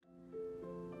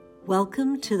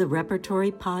Welcome to the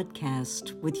Repertory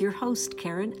Podcast with your host,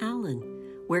 Karen Allen,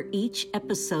 where each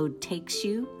episode takes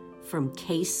you from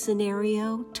case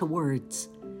scenario to words,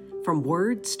 from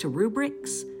words to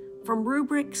rubrics, from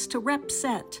rubrics to rep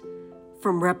set,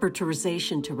 from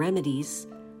repertorization to remedies,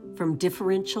 from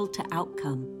differential to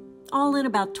outcome, all in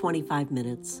about 25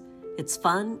 minutes. It's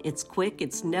fun, it's quick,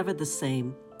 it's never the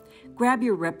same. Grab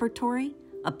your repertory,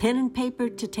 a pen and paper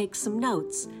to take some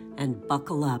notes, and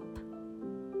buckle up.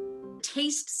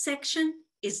 Taste section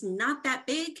is not that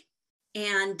big,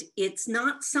 and it's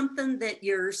not something that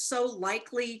you're so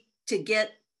likely to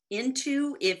get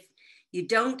into if you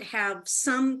don't have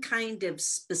some kind of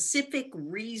specific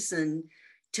reason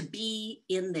to be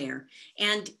in there.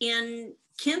 And in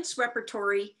Kent's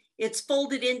repertory, it's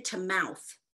folded into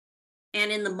mouth. And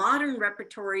in the modern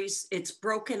repertories, it's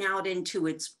broken out into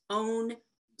its own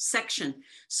section.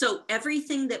 So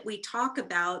everything that we talk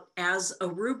about as a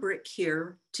rubric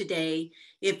here today,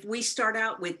 if we start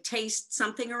out with taste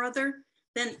something or other,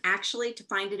 then actually to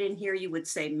find it in here, you would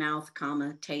say mouth,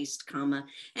 comma, taste, comma.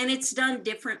 And it's done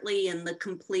differently in the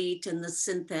complete and the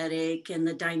synthetic and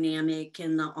the dynamic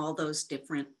and all those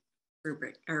different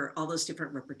rubric or all those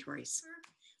different repertories.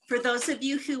 For those of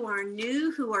you who are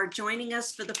new, who are joining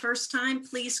us for the first time,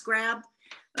 please grab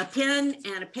a pen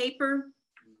and a paper.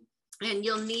 And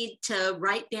you'll need to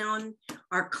write down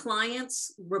our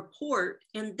client's report.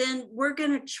 And then we're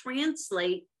going to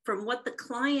translate from what the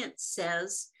client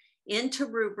says into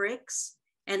rubrics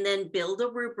and then build a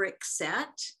rubric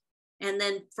set. And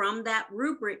then from that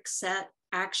rubric set,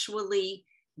 actually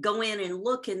go in and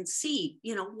look and see,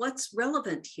 what's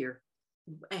relevant here.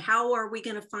 How are we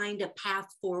going to find a path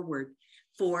forward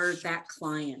for that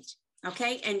client?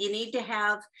 Okay, and you need to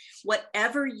have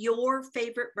whatever your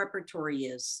favorite repertory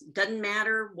is. Doesn't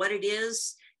matter what it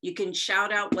is. You can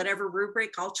shout out whatever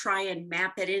rubric. I'll try and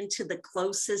map it into the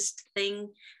closest thing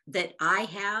that I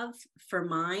have for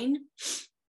mine,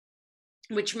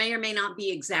 which may or may not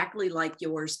be exactly like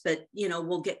yours, but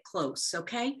we'll get close,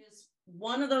 okay?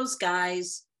 One of those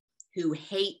guys who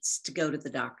hates to go to the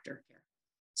doctor.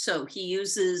 So he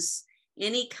uses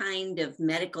any kind of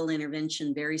medical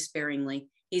intervention very sparingly.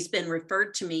 He's been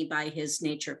referred to me by his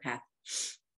naturopath.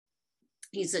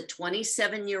 He's a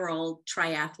 27-year-old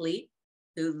triathlete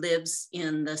who lives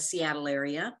in the Seattle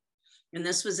area. And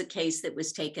this was a case that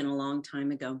was taken a long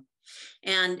time ago.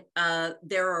 And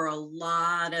there are a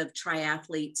lot of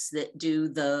triathletes that do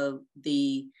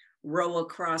the row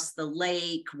across the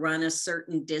lake, run a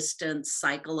certain distance,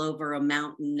 cycle over a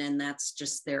mountain, and that's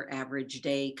just their average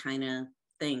day kind of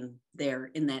thing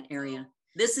there in that area.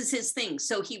 This is his thing.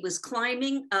 So he was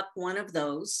climbing up one of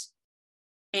those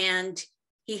and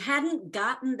he hadn't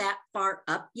gotten that far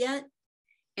up yet.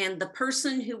 And the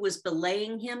person who was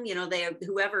belaying him,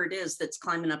 whoever it is that's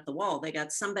climbing up the wall, they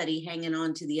got somebody hanging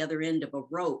on to the other end of a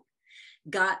rope,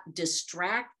 got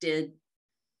distracted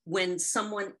when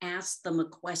someone asked them a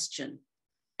question.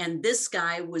 And this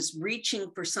guy was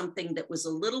reaching for something that was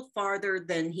a little farther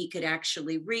than he could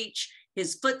actually reach.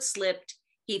 His foot slipped.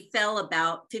 He fell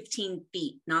about 15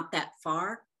 feet, not that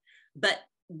far. But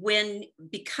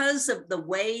because of the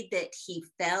way that he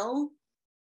fell,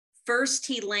 first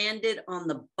he landed on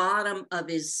the bottom of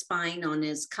his spine on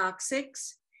his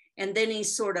coccyx, and then he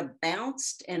sort of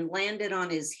bounced and landed on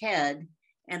his head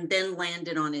and then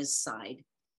landed on his side.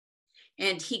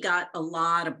 And he got a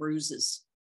lot of bruises.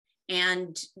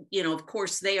 And, of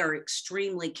course, they are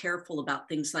extremely careful about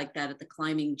things like that at the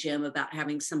climbing gym, about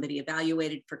having somebody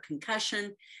evaluated for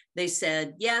concussion. They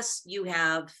said, yes, you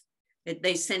have.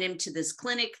 They sent him to this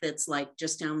clinic that's like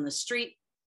just down the street.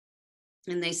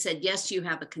 And they said, yes, you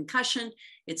have a concussion.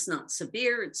 It's not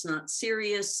severe. It's not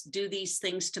serious. Do these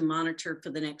things to monitor for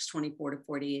the next 24 to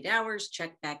 48 hours.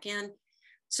 Check back in.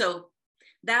 So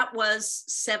that was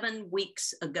 7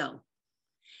 weeks ago.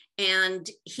 And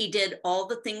he did all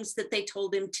the things that they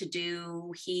told him to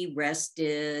do. He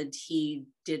rested, he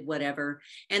did whatever.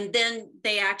 And then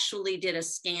they actually did a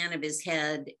scan of his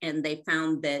head and they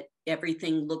found that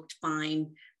everything looked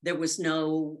fine. There was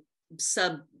no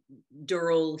subdural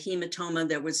hematoma.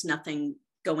 There was nothing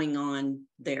going on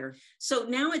there. So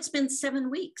now it's been 7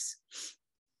 weeks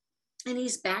and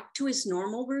he's back to his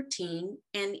normal routine.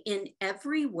 And in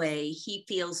every way, he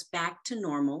feels back to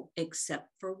normal except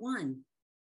for one.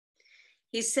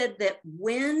 He said that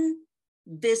when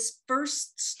this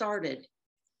first started,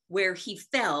 where he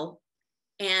fell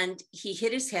and he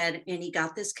hit his head and he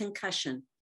got this concussion,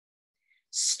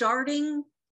 starting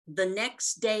the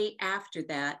next day after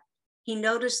that, he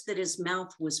noticed that his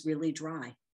mouth was really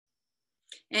dry.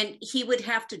 And he would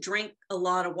have to drink a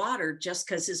lot of water just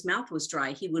because his mouth was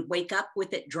dry. He would wake up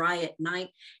with it dry at night.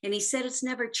 And he said it's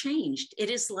never changed. It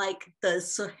is like the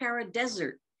Sahara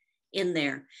Desert in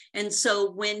there. And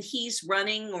so when he's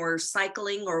running or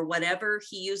cycling or whatever,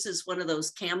 he uses one of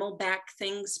those camelback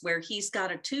things where he's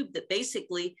got a tube that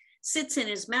basically sits in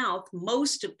his mouth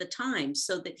most of the time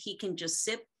so that he can just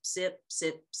sip, sip,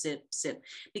 sip, sip, sip,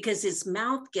 because his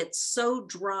mouth gets so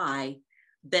dry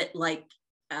that, like,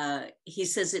 he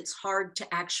says it's hard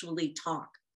to actually talk,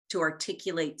 to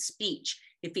articulate speech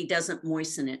if he doesn't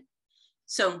moisten it.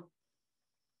 So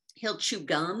he'll chew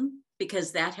gum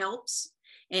because that helps.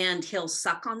 And he'll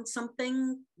suck on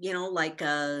something, you know, like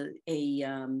a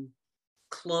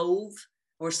clove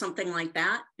or something like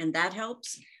that. And that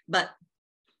helps. But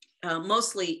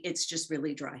mostly it's just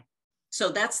really dry. So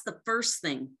that's the first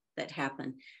thing that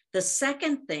happened. The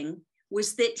second thing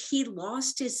was that he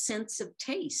lost his sense of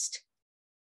taste.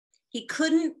 He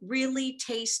couldn't really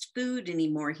taste food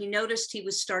anymore. He noticed he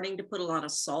was starting to put a lot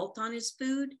of salt on his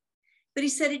food, but he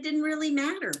said it didn't really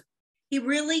matter. He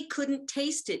really couldn't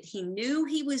taste it. He knew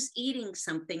he was eating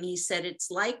something. He said it's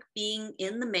like being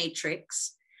in the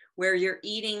Matrix where you're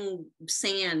eating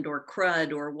sand or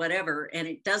crud or whatever, and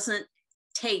it doesn't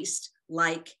taste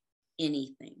like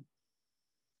anything.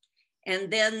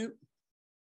 And then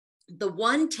the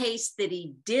one taste that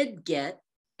he did get,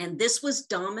 and this was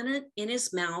dominant in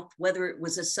his mouth, whether it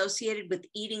was associated with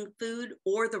eating food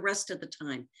or the rest of the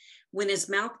time. When his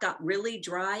mouth got really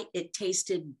dry, it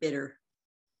tasted bitter.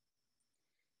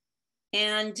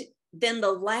 And then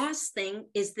the last thing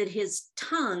is that his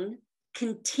tongue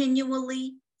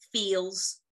continually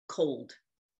feels cold.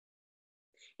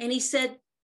 And he said,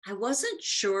 I wasn't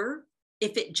sure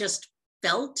if it just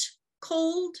felt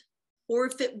cold or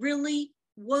if it really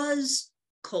was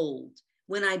cold.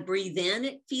 When I breathe in,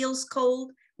 it feels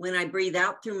cold. When I breathe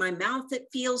out through my mouth, it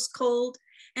feels cold.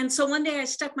 And so one day I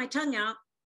stuck my tongue out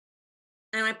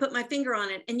and I put my finger on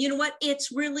it. And you know what?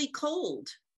 It's really cold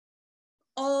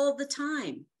all the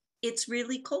time. It's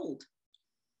really cold.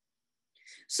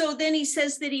 So then he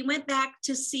says that he went back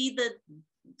to see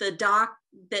the doc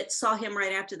that saw him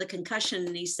right after the concussion.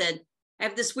 And he said, I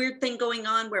have this weird thing going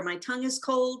on where my tongue is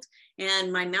cold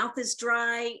and my mouth is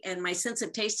dry and my sense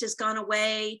of taste has gone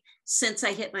away since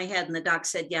I hit my head. And the doc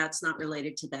said, yeah, it's not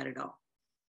related to that at all.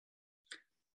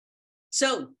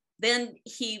 So then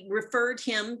he referred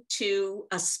him to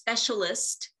a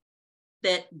specialist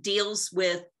that deals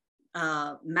with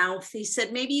mouth. He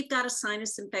said, maybe you've got a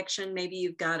sinus infection, maybe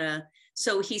you've got a,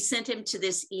 so he sent him to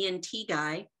this ENT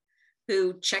guy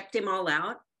who checked him all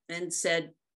out and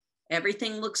said,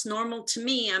 everything looks normal to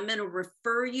me. I'm going to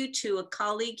refer you to a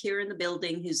colleague here in the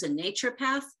building who's a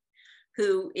naturopath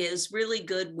who is really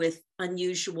good with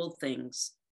unusual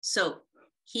things. So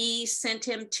he sent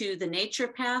him to the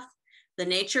naturopath. The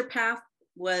naturopath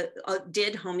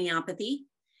did homeopathy,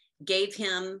 gave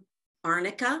him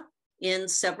arnica in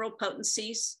several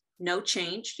potencies, no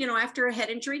change. You know, after a head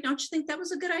injury, don't you think that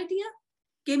was a good idea?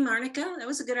 Gave him arnica, that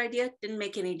was a good idea, didn't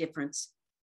make any difference.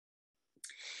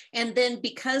 And then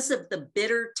because of the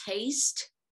bitter taste,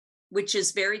 which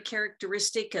is very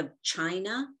characteristic of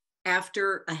China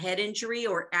after a head injury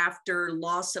or after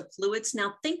loss of fluids.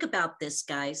 Now think about this,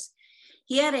 guys.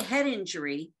 He had a head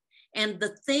injury, and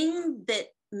the thing that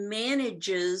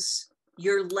manages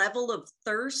your level of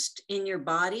thirst in your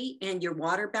body and your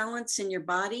water balance in your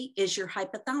body is your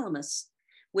hypothalamus,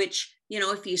 which, you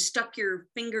know, if you stuck your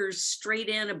fingers straight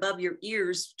in above your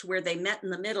ears to where they met in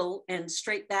the middle and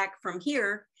straight back from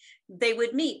here, they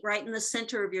would meet right in the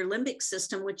center of your limbic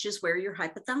system, which is where your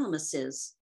hypothalamus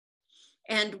is.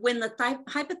 And when the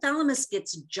hypothalamus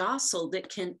gets jostled, it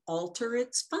can alter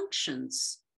its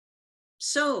functions.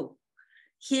 So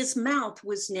his mouth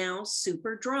was now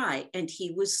super dry and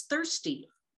he was thirsty.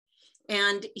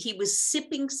 And he was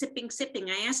sipping, sipping, sipping.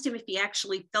 I asked him if he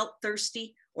actually felt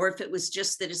thirsty or if it was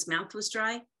just that his mouth was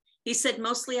dry. He said,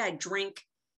 mostly I drink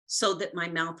so that my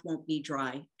mouth won't be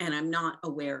dry and I'm not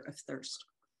aware of thirst.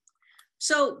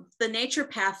 So the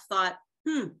naturopath thought,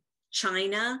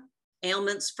 China,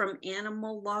 ailments from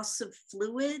animal loss of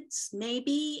fluids,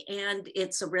 maybe, and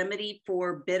it's a remedy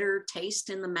for bitter taste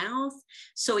in the mouth.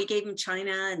 So he gave him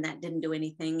China and that didn't do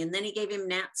anything. And then he gave him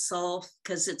Nat Sulph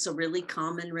because it's a really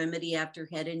common remedy after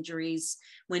head injuries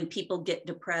when people get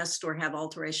depressed or have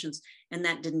alterations, and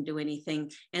that didn't do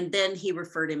anything. And then he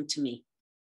referred him to me.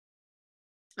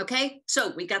 Okay,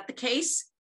 so we got the case,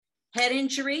 head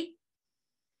injury.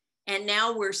 And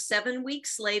now we're 7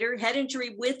 weeks later, head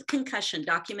injury with concussion,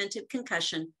 documented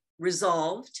concussion,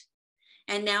 resolved.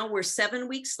 And now we're 7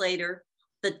 weeks later,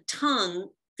 the tongue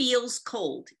feels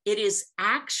cold. It is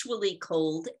actually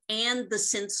cold, and the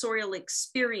sensorial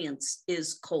experience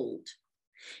is cold.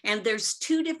 And there's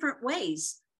two different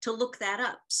ways to look that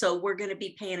up. So we're going to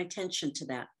be paying attention to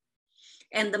that.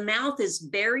 And the mouth is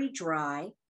very dry.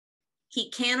 He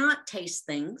cannot taste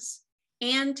things,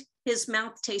 and his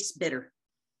mouth tastes bitter.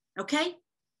 Okay,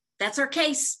 that's our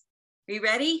case. Are you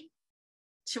ready?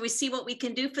 Shall we see what we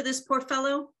can do for this poor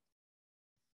fellow?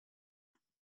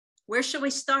 Where shall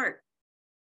we start?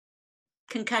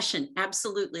 Concussion,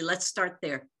 absolutely. Let's start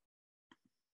there.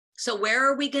 So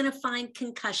where are we going to find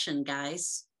concussion,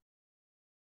 guys?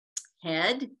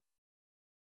 Head,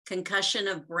 concussion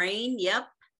of brain, yep.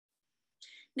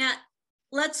 Now,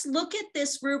 let's look at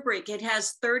this rubric. It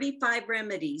has 35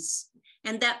 remedies,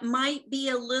 and that might be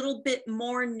a little bit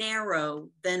more narrow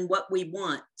than what we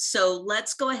want. So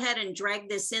let's go ahead and drag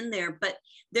this in there, but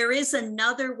there is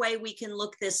another way we can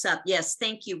look this up. Yes,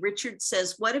 thank you. Richard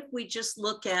says, what if we just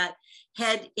look at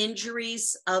head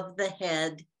injuries of the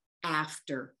head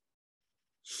after?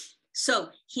 So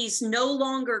he's no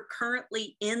longer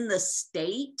currently in the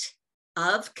state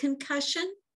of concussion.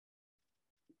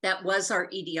 That was our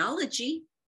etiology,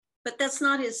 but that's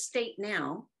not his state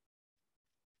now.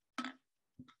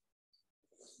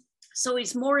 So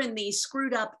he's more in the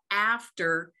screwed up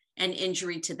after an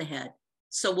injury to the head.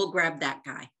 So we'll grab that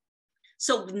guy.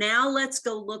 So now let's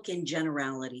go look in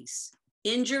generalities.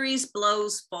 Injuries,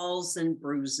 blows, falls, and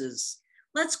bruises.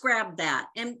 Let's grab that.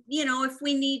 And, you know, if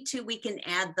we need to, we can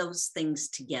add those things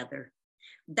together.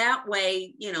 That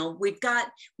way, you know, we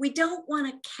don't want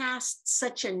to cast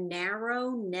such a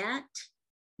narrow net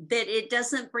that it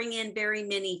doesn't bring in very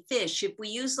many fish. If we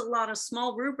use a lot of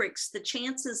small rubrics, the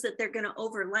chances that they're going to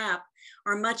overlap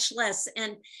are much less.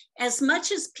 And as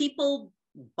much as people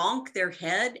bonk their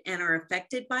head and are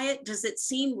affected by it, does it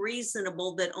seem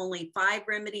reasonable that only 5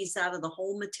 remedies out of the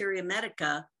whole materia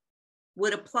medica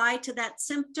would apply to that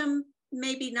symptom?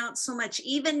 Maybe not so much.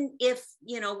 Even if,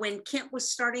 you know, when Kent was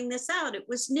starting this out, it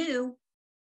was new.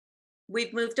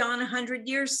 We've moved on 100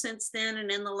 years since then.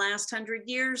 And in the last 100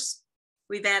 years,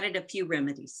 we've added a few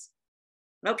remedies.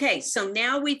 Okay, so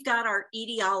now we've got our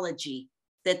etiology,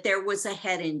 that there was a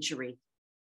head injury.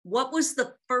 What was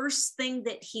the first thing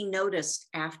that he noticed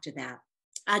after that?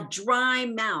 A dry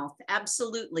mouth,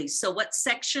 absolutely. So what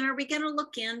section are we going to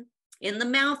look in? In the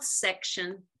mouth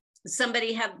section.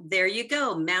 Somebody have, there you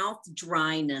go, mouth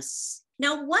dryness.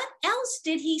 Now, what else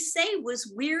did he say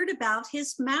was weird about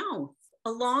his mouth,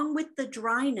 along with the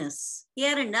dryness? He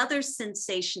had another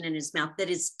sensation in his mouth, that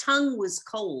his tongue was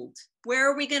cold.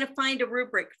 Where are we going to find a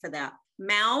rubric for that?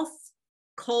 Mouth,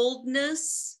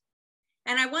 coldness.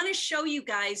 And I want to show you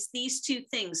guys these two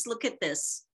things. Look at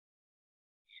this.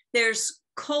 There's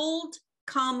cold,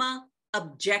 comma,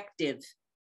 objective.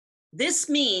 This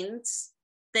means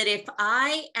that if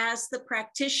I, as the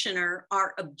practitioner,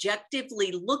 are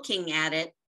objectively looking at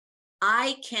it,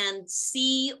 I can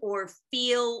see or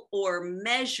feel or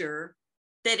measure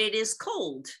that it is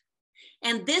cold.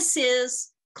 And this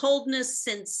is coldness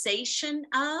sensation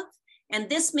of, and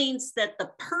this means that the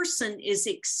person is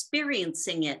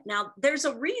experiencing it. Now, there's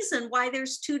a reason why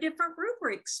there's 2 different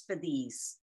rubrics for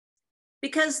these,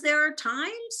 because there are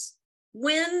times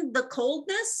when the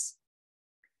coldness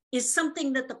is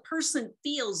something that the person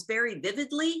feels very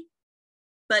vividly,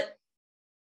 but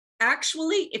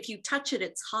actually, if you touch it,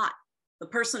 it's hot. The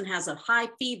person has a high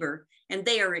fever and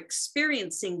they are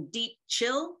experiencing deep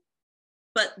chill,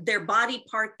 but their body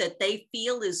part that they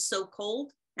feel is so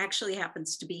cold actually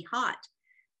happens to be hot.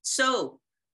 So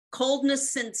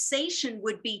coldness sensation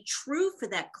would be true for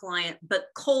that client, but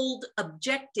cold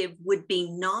objective would be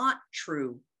not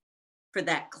true for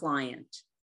that client.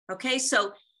 Okay,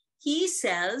 so he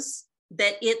says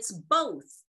that it's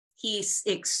both. He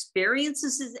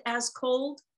experiences it as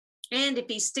cold, and if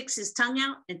he sticks his tongue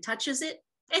out and touches it,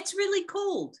 it's really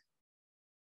cold.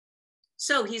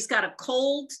 So he's got a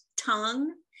cold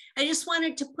tongue. I just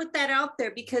wanted to put that out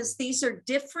there because these are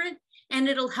different, and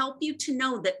it'll help you to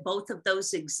know that both of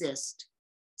those exist.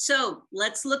 So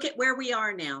let's look at where we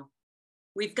are now.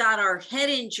 We've got our head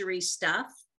injury stuff.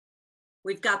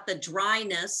 We've got the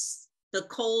dryness, the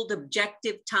cold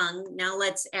objective tongue. Now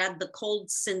let's add the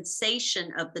cold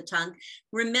sensation of the tongue.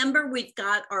 Remember, we've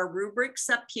got our rubrics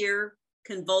up here: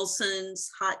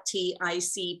 convulsions, hot tea,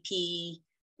 ICP,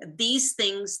 these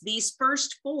things. These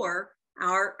first 4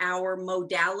 are our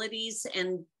modalities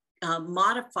and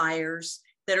modifiers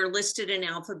that are listed in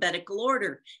alphabetical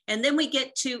order. And then we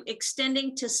get to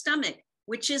extending to stomach,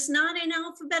 which is not in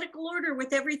alphabetical order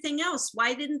with everything else.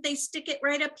 Why didn't they stick it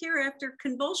right up here after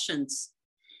convulsions?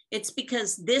 It's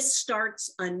because this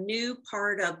starts a new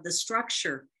part of the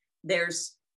structure.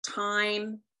 There's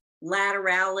time,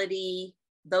 laterality,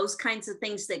 those kinds of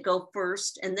things that go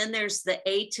first. And then there's the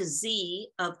A to Z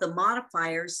of the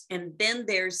modifiers. And then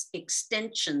there's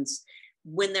extensions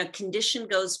when the condition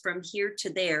goes from here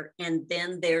to there. And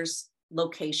then there's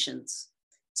locations.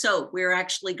 So we're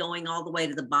actually going all the way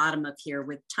to the bottom of here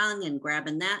with tongue and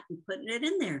grabbing that and putting it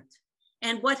in there.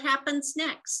 And what happens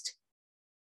next?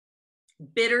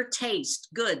 Bitter taste.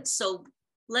 Good. So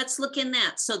let's look in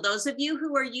that. So those of you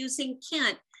who are using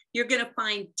Kent, you're going to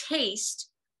find taste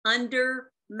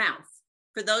under mouth.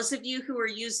 For those of you who are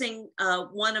using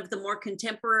one of the more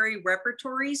contemporary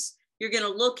repertories, you're going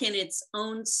to look in its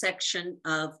own section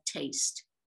of taste.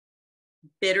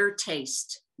 Bitter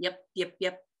taste. Yep, yep,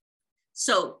 yep.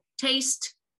 So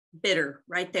taste, bitter,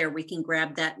 right there. We can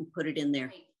grab that and put it in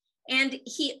there. And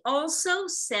he also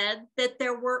said that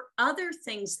there were other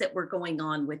things that were going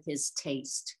on with his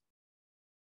taste,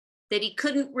 that he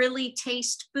couldn't really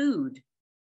taste food.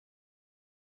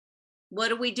 What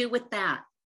do we do with that?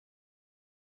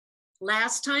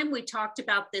 Last time we talked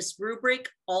about this rubric,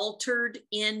 altered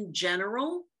in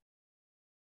general.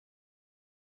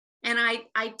 And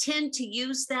I tend to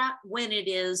use that when it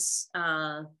is,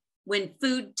 when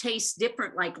food tastes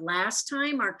different. Like last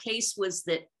time, our case was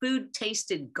that food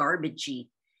tasted garbagey.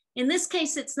 In this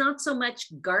case, it's not so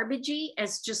much garbagey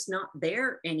as just not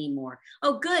there anymore.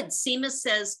 Oh, good. Seema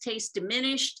says taste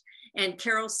diminished, and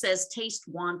Carol says taste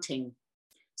wanting.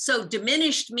 So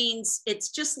diminished means it's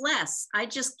just less. I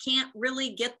just can't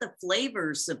really get the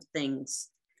flavors of things.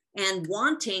 And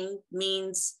wanting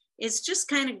means it's just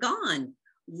kind of gone.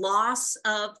 Loss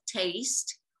of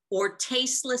taste or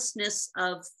tastelessness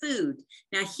of food.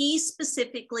 Now, he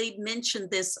specifically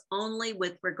mentioned this only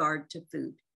with regard to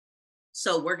food.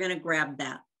 So we're going to grab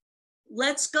that.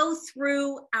 Let's go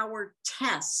through our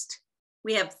test.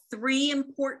 We have 3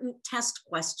 important test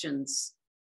questions.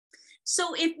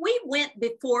 So if we went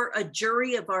before a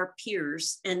jury of our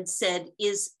peers and said,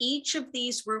 is each of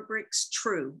these rubrics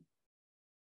true?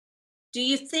 Do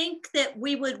you think that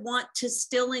we would want to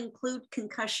still include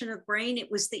concussion of brain? It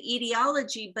was the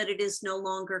etiology, but it is no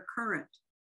longer current.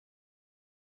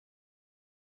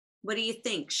 What do you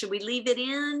think? Should we leave it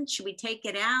in? Should we take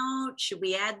it out? Should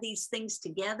we add these things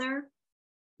together?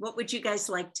 What would you guys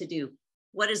like to do?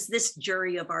 What does this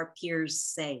jury of our peers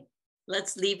say?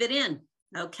 Let's leave it in.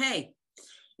 Okay.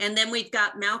 And then we've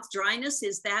got mouth dryness.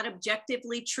 Is that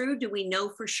objectively true? Do we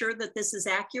know for sure that this is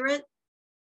accurate?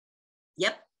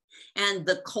 Yep. And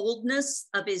the coldness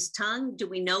of his tongue, do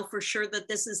we know for sure that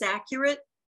this is accurate?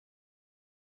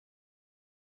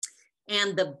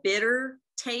 And the bitter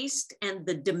taste and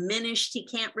the diminished, he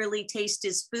can't really taste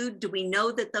his food, do we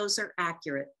know that those are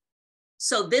accurate?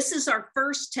 So this is our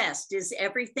first test. Is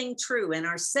everything true? And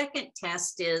our second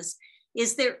test is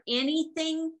there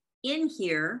anything in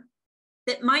here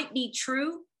that might be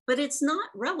true, but it's not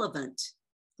relevant?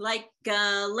 Like,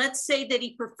 let's say that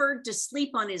he preferred to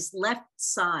sleep on his left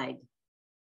side.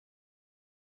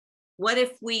 What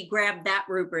if we grab that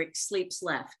rubric, sleeps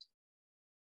left?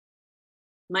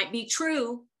 Might be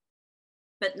true,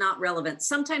 but not relevant.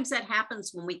 Sometimes that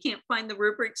happens when we can't find the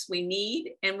rubrics we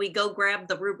need and we go grab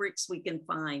the rubrics we can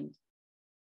find.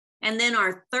 And then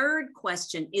our third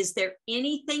question, is there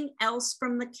anything else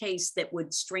from the case that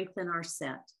would strengthen our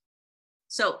set?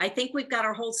 So I think we've got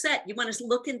our whole set. You want to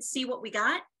look and see what we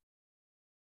got?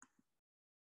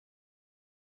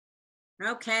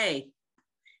 Okay.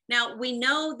 Now we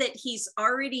know that he's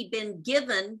already been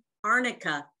given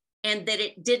arnica and that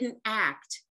it didn't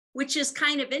act, which is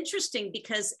kind of interesting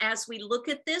because as we look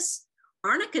at this,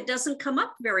 arnica doesn't come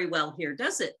up very well here,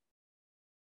 does it?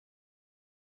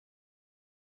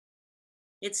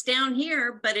 It's down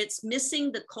here, but it's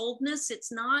missing the coldness.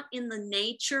 It's not in the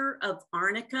nature of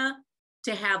arnica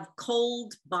to have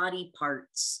cold body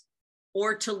parts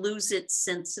or to lose its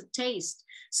sense of taste.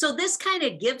 So this kind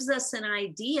of gives us an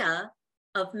idea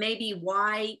of maybe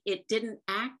why it didn't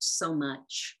act so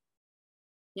much.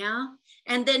 Yeah.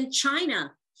 And then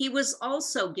China, he was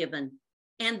also given.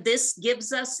 And this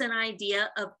gives us an idea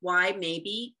of why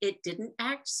maybe it didn't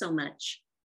act so much.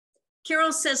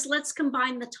 Carol says, let's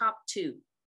combine the top 2.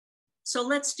 So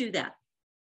let's do that.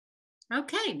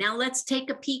 Okay, now let's take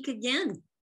a peek again.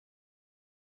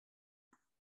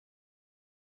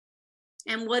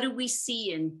 And what do we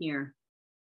see in here?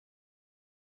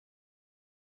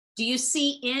 Do you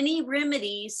see any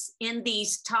remedies in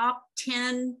these top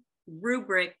 10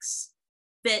 rubrics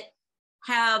that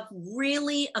have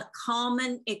really a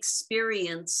common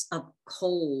experience of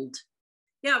cold?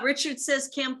 Yeah, Richard says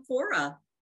camphora,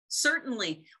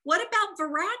 certainly. What about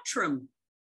veratrum?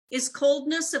 Is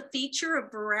coldness a feature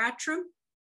of veratrum?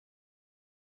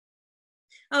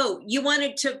 Oh, you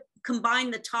wanted to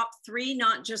combine the top 3,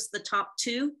 not just the top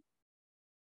 2?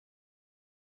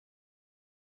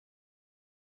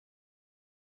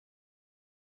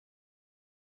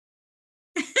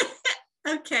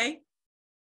 Okay,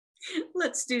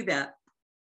 let's do that.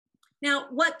 Now,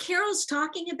 what Carol's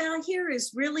talking about here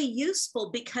is really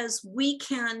useful because we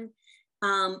can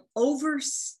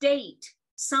overstate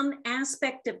some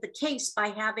aspect of the case by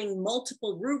having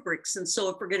multiple rubrics. And so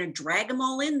if we're going to drag them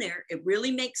all in there, it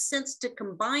really makes sense to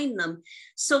combine them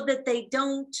so that they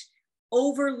don't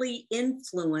overly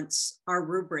influence our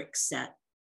rubric set.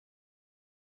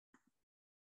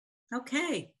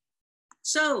 Okay,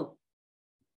 so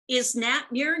is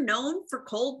Natmere known for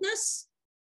coldness?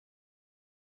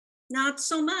 Not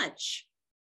so much.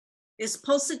 Is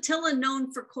pulsatilla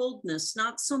known for coldness?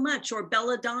 Not so much. Or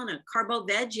belladonna,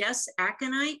 carboveg, yes.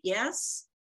 Aconite, yes.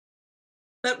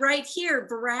 But right here,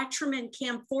 veratrum and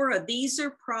camphora, these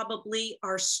are probably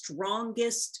our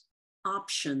strongest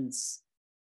options.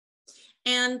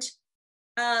 And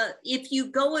if you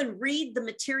go and read the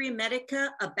Materia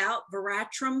Medica about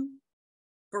veratrum,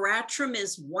 veratrum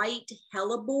is white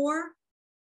hellebore.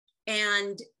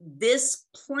 And this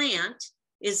plant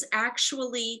is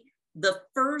actually the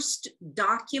first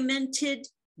documented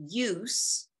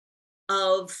use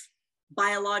of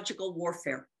biological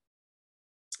warfare.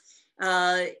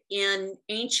 In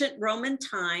ancient Roman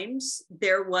times,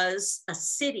 there was a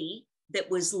city that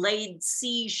was laid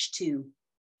siege to,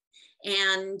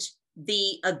 and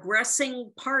the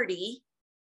aggressing party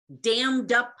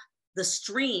dammed up the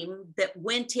stream that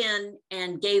went in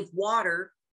and gave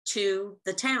water to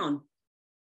the town.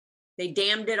 They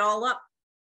dammed it all up.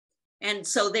 And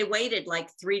so they waited like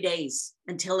 3 days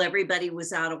until everybody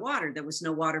was out of water. There was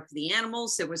no water for the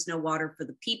animals. There was no water for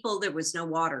the people. There was no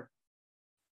water.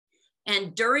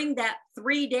 And during that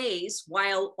 3 days,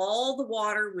 while all the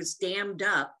water was dammed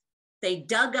up, they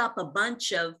dug up a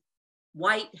bunch of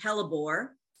white hellebore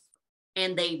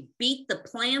and they beat the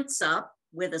plants up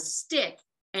with a stick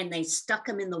and they stuck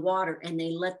them in the water and they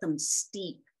let them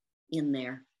steep in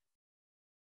there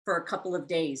for a couple of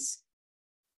days.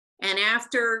 And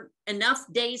after enough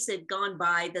days had gone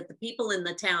by that the people in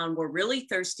the town were really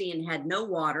thirsty and had no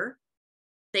water,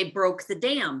 they broke the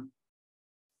dam.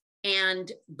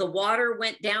 And the water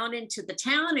went down into the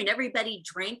town and everybody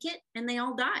drank it and they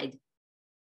all died.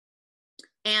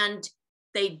 And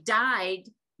they died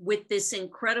with this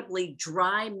incredibly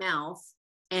dry mouth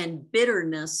and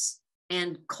bitterness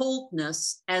and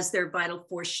coldness as their vital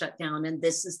force shut down. And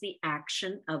this is the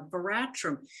action of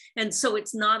veratrum. And so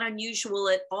it's not unusual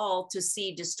at all to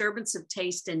see disturbance of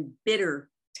taste and bitter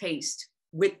taste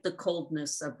with the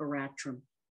coldness of veratrum.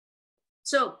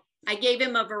 So I gave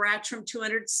him a veratrum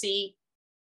 200C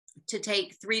to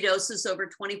take 3 doses over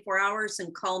 24 hours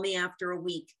and call me after a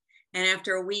week. And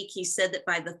after a week, he said that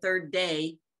by the 3rd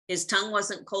day, his tongue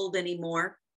wasn't cold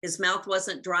anymore. His mouth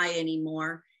wasn't dry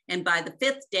anymore. And by the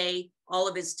 5th day, all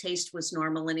of his taste was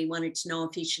normal and he wanted to know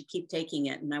if he should keep taking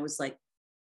it. And I was like,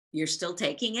 you're still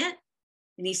taking it?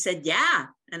 And he said, yeah.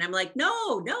 And I'm like,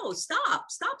 no, stop.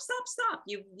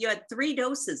 You had 3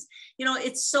 doses. You know,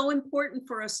 it's so important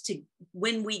for us to,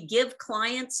 when we give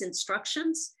clients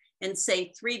instructions and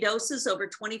say 3 doses over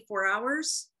 24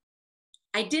 hours,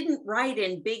 I didn't write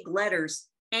in big letters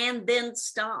and then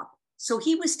stop. So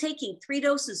he was taking 3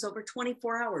 doses over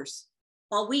 24 hours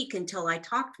all week until I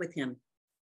talked with him,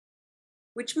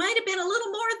 which might have been a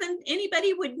little more than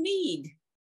anybody would need.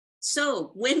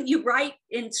 So when you write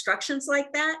instructions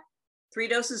like that, 3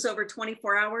 doses over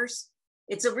 24 hours,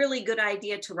 it's a really good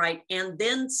idea to write and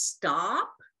then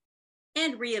stop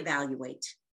and reevaluate.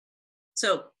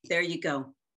 So there you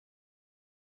go.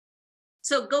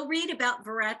 So go read about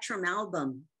veratrum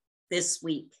album this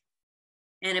week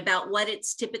and about what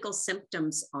its typical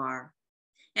symptoms are.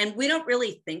 And we don't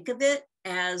really think of it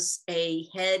as a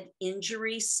head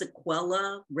injury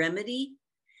sequela remedy,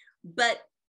 but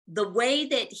the way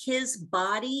that his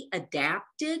body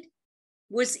adapted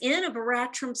was in a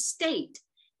veratrum state.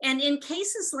 And in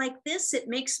cases like this, it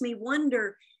makes me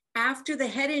wonder, after the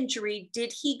head injury,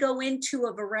 did he go into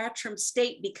a veratrum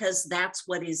state because that's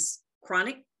what his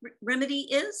chronic remedy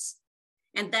is?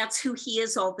 And that's who he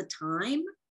is all the time?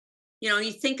 You know,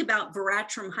 you think about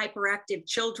veratrum hyperactive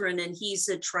children and he's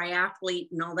a triathlete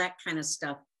and all that kind of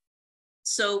stuff.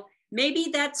 So maybe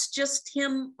that's just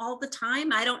him all the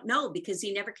time. I don't know, because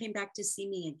he never came back to see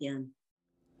me again.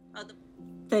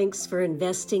 Thanks for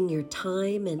investing your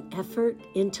time and effort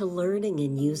into learning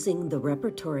and using the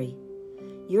repertory.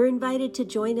 You're invited to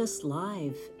join us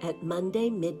live at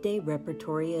Monday Midday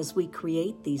Repertory as we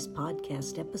create these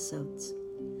podcast episodes.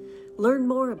 Learn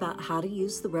more about how to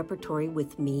use the repertory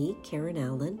with me, Karen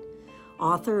Allen,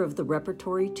 author of the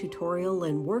Repertory Tutorial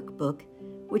and Workbook,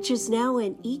 which is now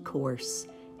an e-course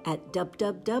at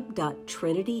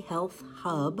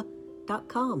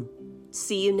www.trinityhealthhub.com.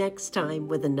 See you next time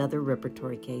with another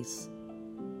repertory case.